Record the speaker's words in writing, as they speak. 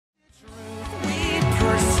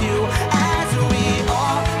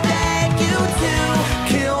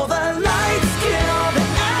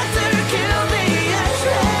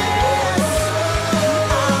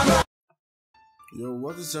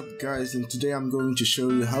What is up guys, and today I'm going to show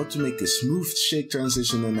you how to make a smooth shake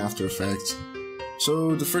transition in After Effects.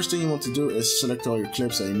 So the first thing you want to do is select all your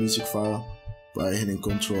clips and your music file by hitting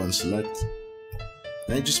Ctrl and select.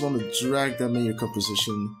 Then you just want to drag them in your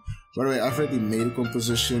composition. By the way, I've already made a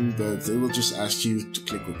composition, but it will just ask you to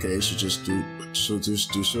click OK, so just do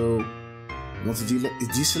so. You want to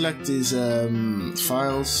deselect these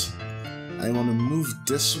files. I want to move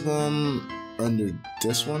this one under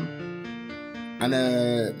this one. And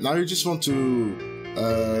now you just want to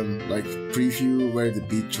like preview where the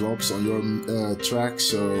beat drops on your track.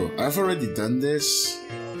 So I've already done this.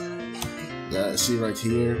 Yeah, see right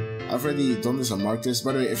here. I've already done this and marked this.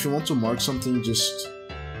 By the way, if you want to mark something, just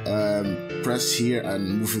press here and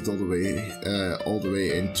move it all the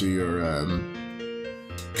way into your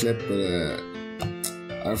clip. But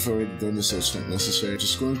I've already done this, so it's not necessary.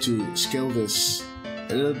 Just going to scale this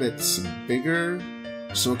a little bit bigger,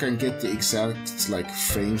 so I can get the exact like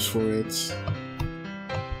frames for it,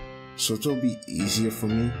 so it will be easier for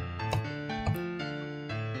me.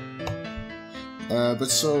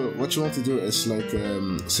 But so what you want to do is like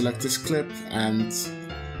select this clip, and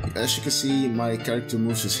as you can see my character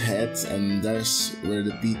moves his head and that's where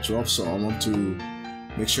the beat drops, so I want to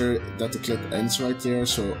make sure that the clip ends right there.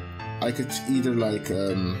 So I could either like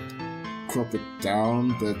crop it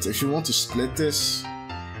down, but if you want to split this,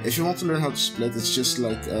 if you want to learn how to split, it's just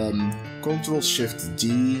like Ctrl Shift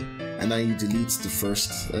D, and then you delete the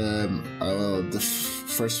first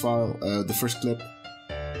file, the first clip.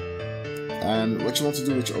 And what you want to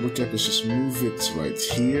do with your other clip is just move it right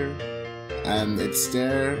here, and it's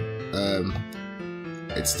there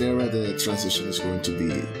where the transition is going to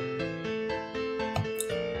be.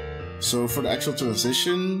 So for the actual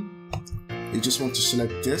transition, you just want to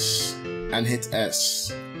select this and hit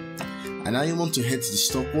S. And now you want to hit the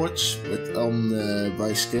stopwatch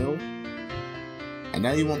by scale. And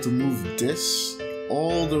now you want to move this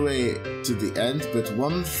all the way to the end, but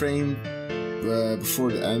one frame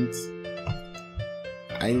before the end.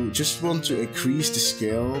 I just want to increase the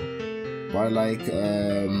scale by like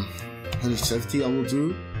 170 I will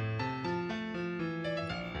do.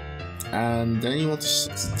 And then you want to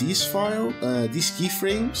set these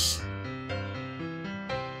keyframes.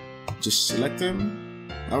 Just select them.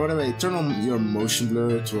 By the way, turn on your motion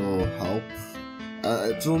blur, it will help.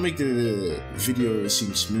 It will make the video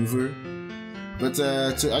seem smoother. But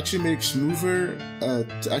to actually make it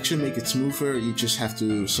smoother, you just have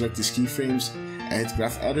to select these keyframes and hit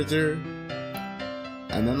Graph Editor.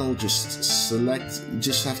 And then I'll just select. You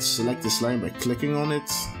just have to select this line by clicking on it,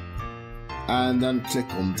 and then click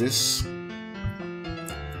on this. And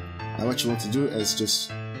what you want to do is just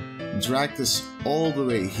drag this all the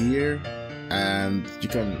way here. And you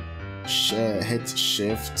can hit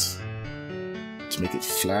Shift to make it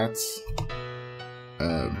flat.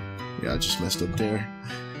 Yeah, I just messed up there.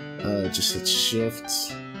 Just hit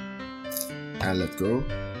Shift and let go.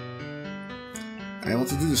 I want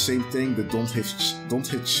to do the same thing, but don't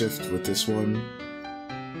hit Shift with this one.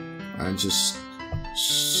 And just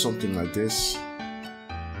something like this.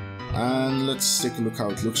 And let's take a look how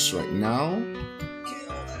it looks right now.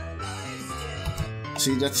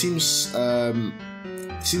 See, that seems a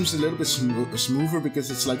little bit smoother because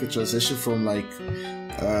it's like a transition from like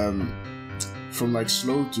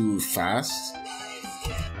slow to fast.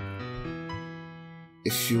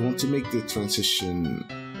 If you want to make the transition,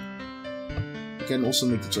 you can also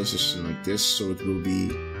make the transition like this, so it will be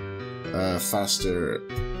faster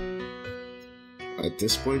at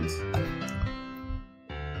this point.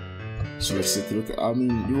 So let's take a look. I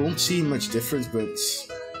mean, you won't see much difference, but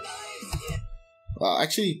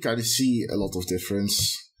actually, you kind of see a lot of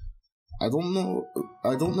difference. I don't know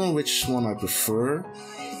which one I prefer.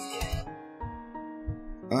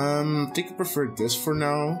 I think I prefer this for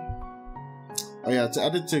now. Oh yeah, to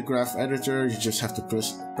edit the graph editor, you just have to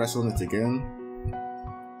press on it again.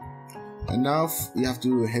 And now you have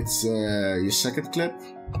to hit your second clip.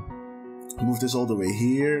 Move this all the way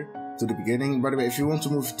here to the beginning. By the way, if you want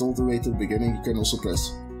to move it all the way to the beginning, you can also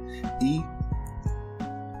press E.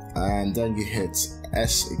 And then you hit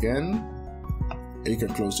S again. You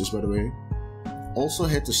can close this, by the way. Also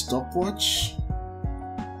hit the stopwatch,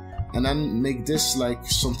 and then make this like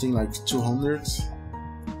something like 200,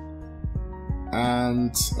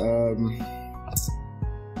 and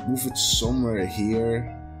move it somewhere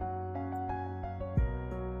here.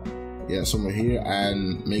 Yeah, somewhere here,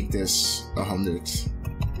 and make this 100.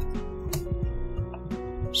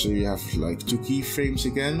 So you have like 2 keyframes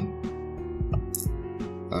again.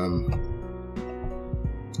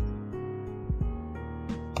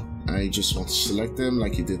 I just want to select them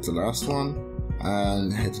like you did the last one,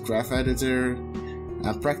 and hit Graph Editor,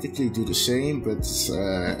 and practically do the same, but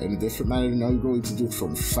in a different manner. Now you're going to do it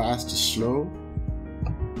from fast to slow.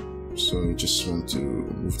 So you just want to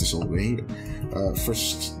move this all the way here.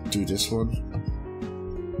 First do this one.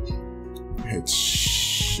 Hit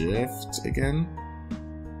shift again.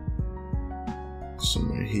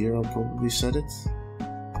 Somewhere here I'll probably set it.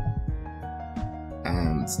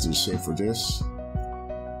 And do the same for this.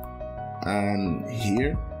 And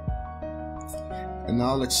here. And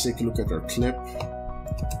now let's take a look at our clip.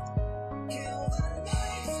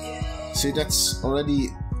 See, that's already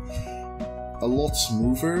a lot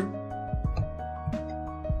smoother.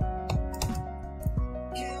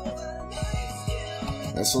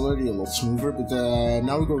 That's already a lot smoother, but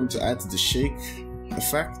now we're going to add the shake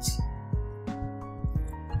effect.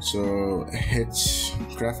 So hit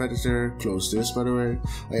graph editor, close this by the way.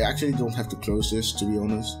 I actually don't have to close this, to be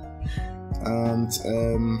honest. And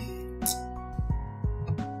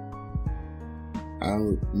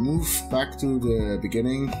I'll move back to the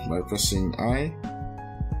beginning by pressing I.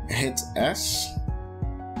 Hit S.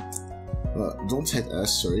 Don't hit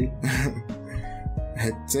S, sorry.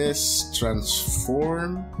 Hit this,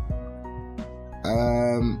 transform,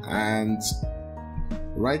 and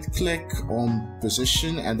right click on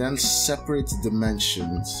position and then separate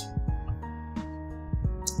dimensions.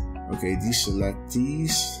 Okay, deselect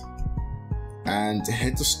these and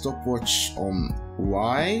hit the stopwatch on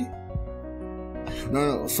Y.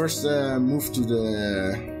 No, first move to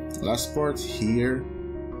the last part here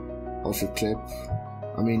of your clip.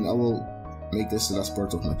 I mean, I will make this the last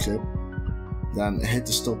part of my clip. Then hit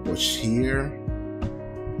the stopwatch here.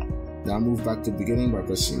 Then move back to the beginning by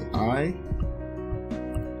pressing I.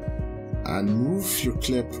 And move your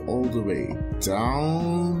clip all the way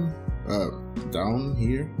down. Down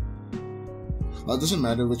here. Well, it doesn't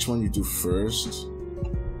matter which one you do first.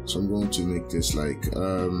 So I'm going to make this like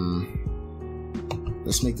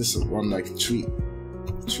let's make this one like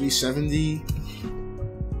 370.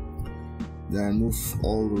 Then move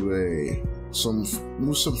all the way.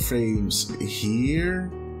 Move some frames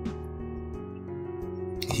here,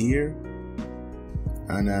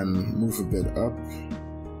 and then move a bit up.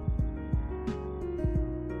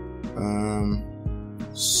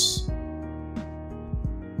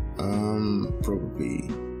 Probably,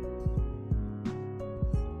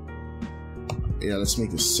 yeah. Let's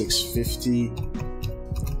make this 650,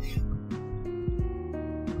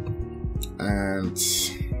 and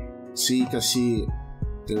see, you can see.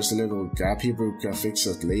 There's a little gap here, but we can fix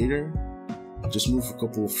that later. Just move a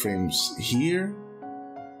couple of frames here.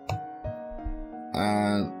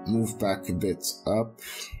 And move back a bit up.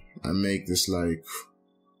 And make this like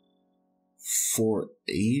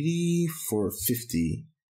 480, 450.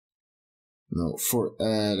 No,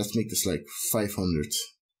 let's make this like 500.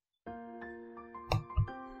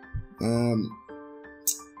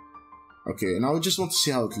 Okay, now I just want to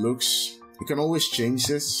see how it looks. You can always change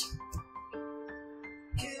this.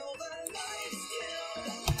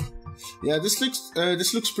 Yeah, this looks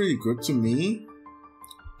pretty good to me.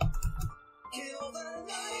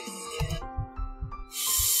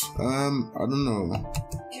 I don't know.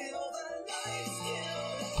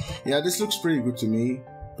 Yeah, this looks pretty good to me.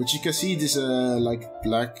 But you can see these like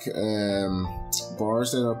black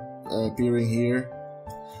bars that are appearing here.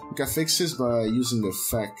 You can fix this by using the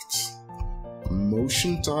effect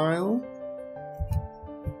motion tile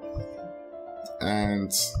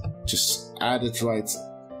and just add it right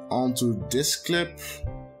onto this clip,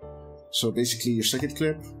 so basically your second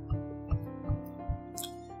clip,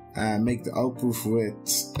 and make the output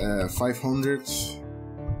width 500.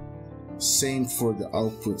 Same for the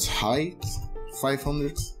output height,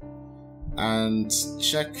 500, and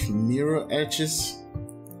check mirror edges.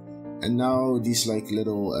 And now these like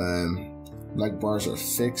little black bars are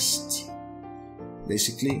fixed,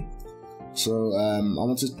 basically. So I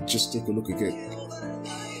want to just take a look again.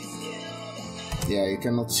 Yeah, you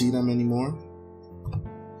cannot see them anymore.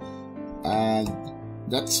 And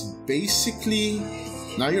that's basically,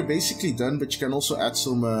 now you're basically done, but you can also add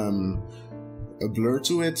some a blur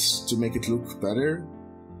to it to make it look better.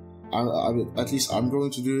 At least I'm going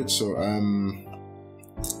to do it. So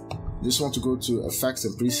just want to go to effects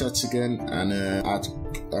and presets again and add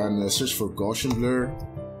and search for Gaussian blur.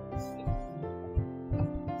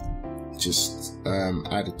 Just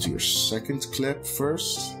add it to your second clip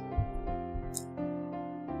first.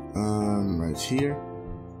 Right here.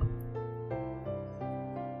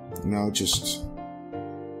 Now just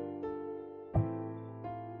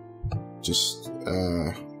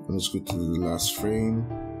let's go to the last frame.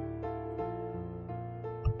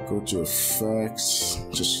 Go to effects.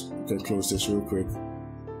 Just can close this real quick.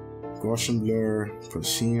 Gaussian blur.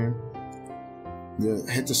 Press here.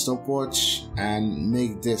 hit the stopwatch and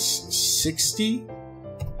make this 60.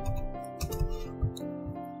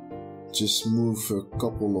 Just move a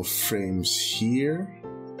couple of frames here.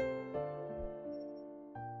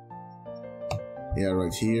 Yeah,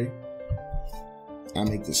 right here. And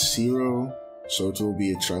make this 0. So it will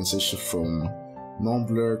be a transition from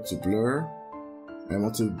non-blur to blur. I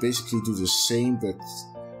want to basically do the same but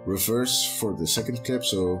reverse for the second clip.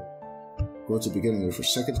 So go to beginning of your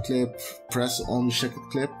second clip, press on the second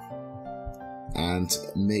clip, and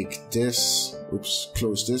make this, oops,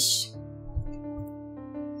 close this.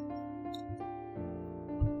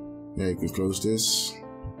 Yeah, you can close this.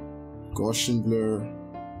 Gaussian blur.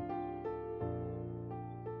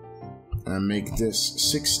 And make this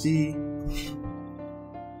 60.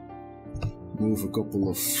 Move a couple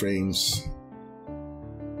of frames.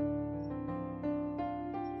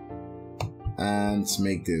 And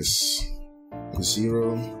make this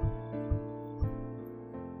 0.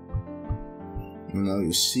 And now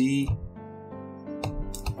you see.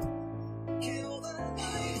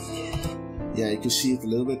 Yeah, you can see it a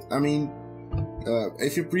little bit. I mean,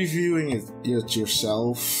 if you're previewing it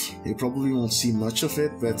yourself, you probably won't see much of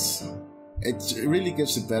it, but it really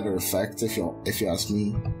gives a better effect if you ask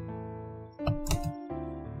me.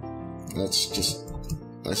 Let's just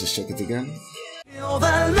check it again.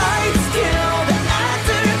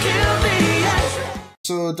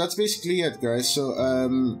 So that's basically it, guys. So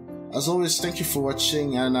as always, thank you for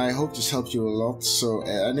watching, and I hope this helped you a lot. So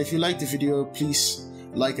and if you liked the video, please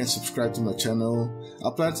like and subscribe to my channel. I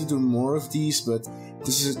plan to do more of these, but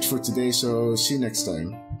this is it for today, so see you next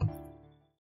time.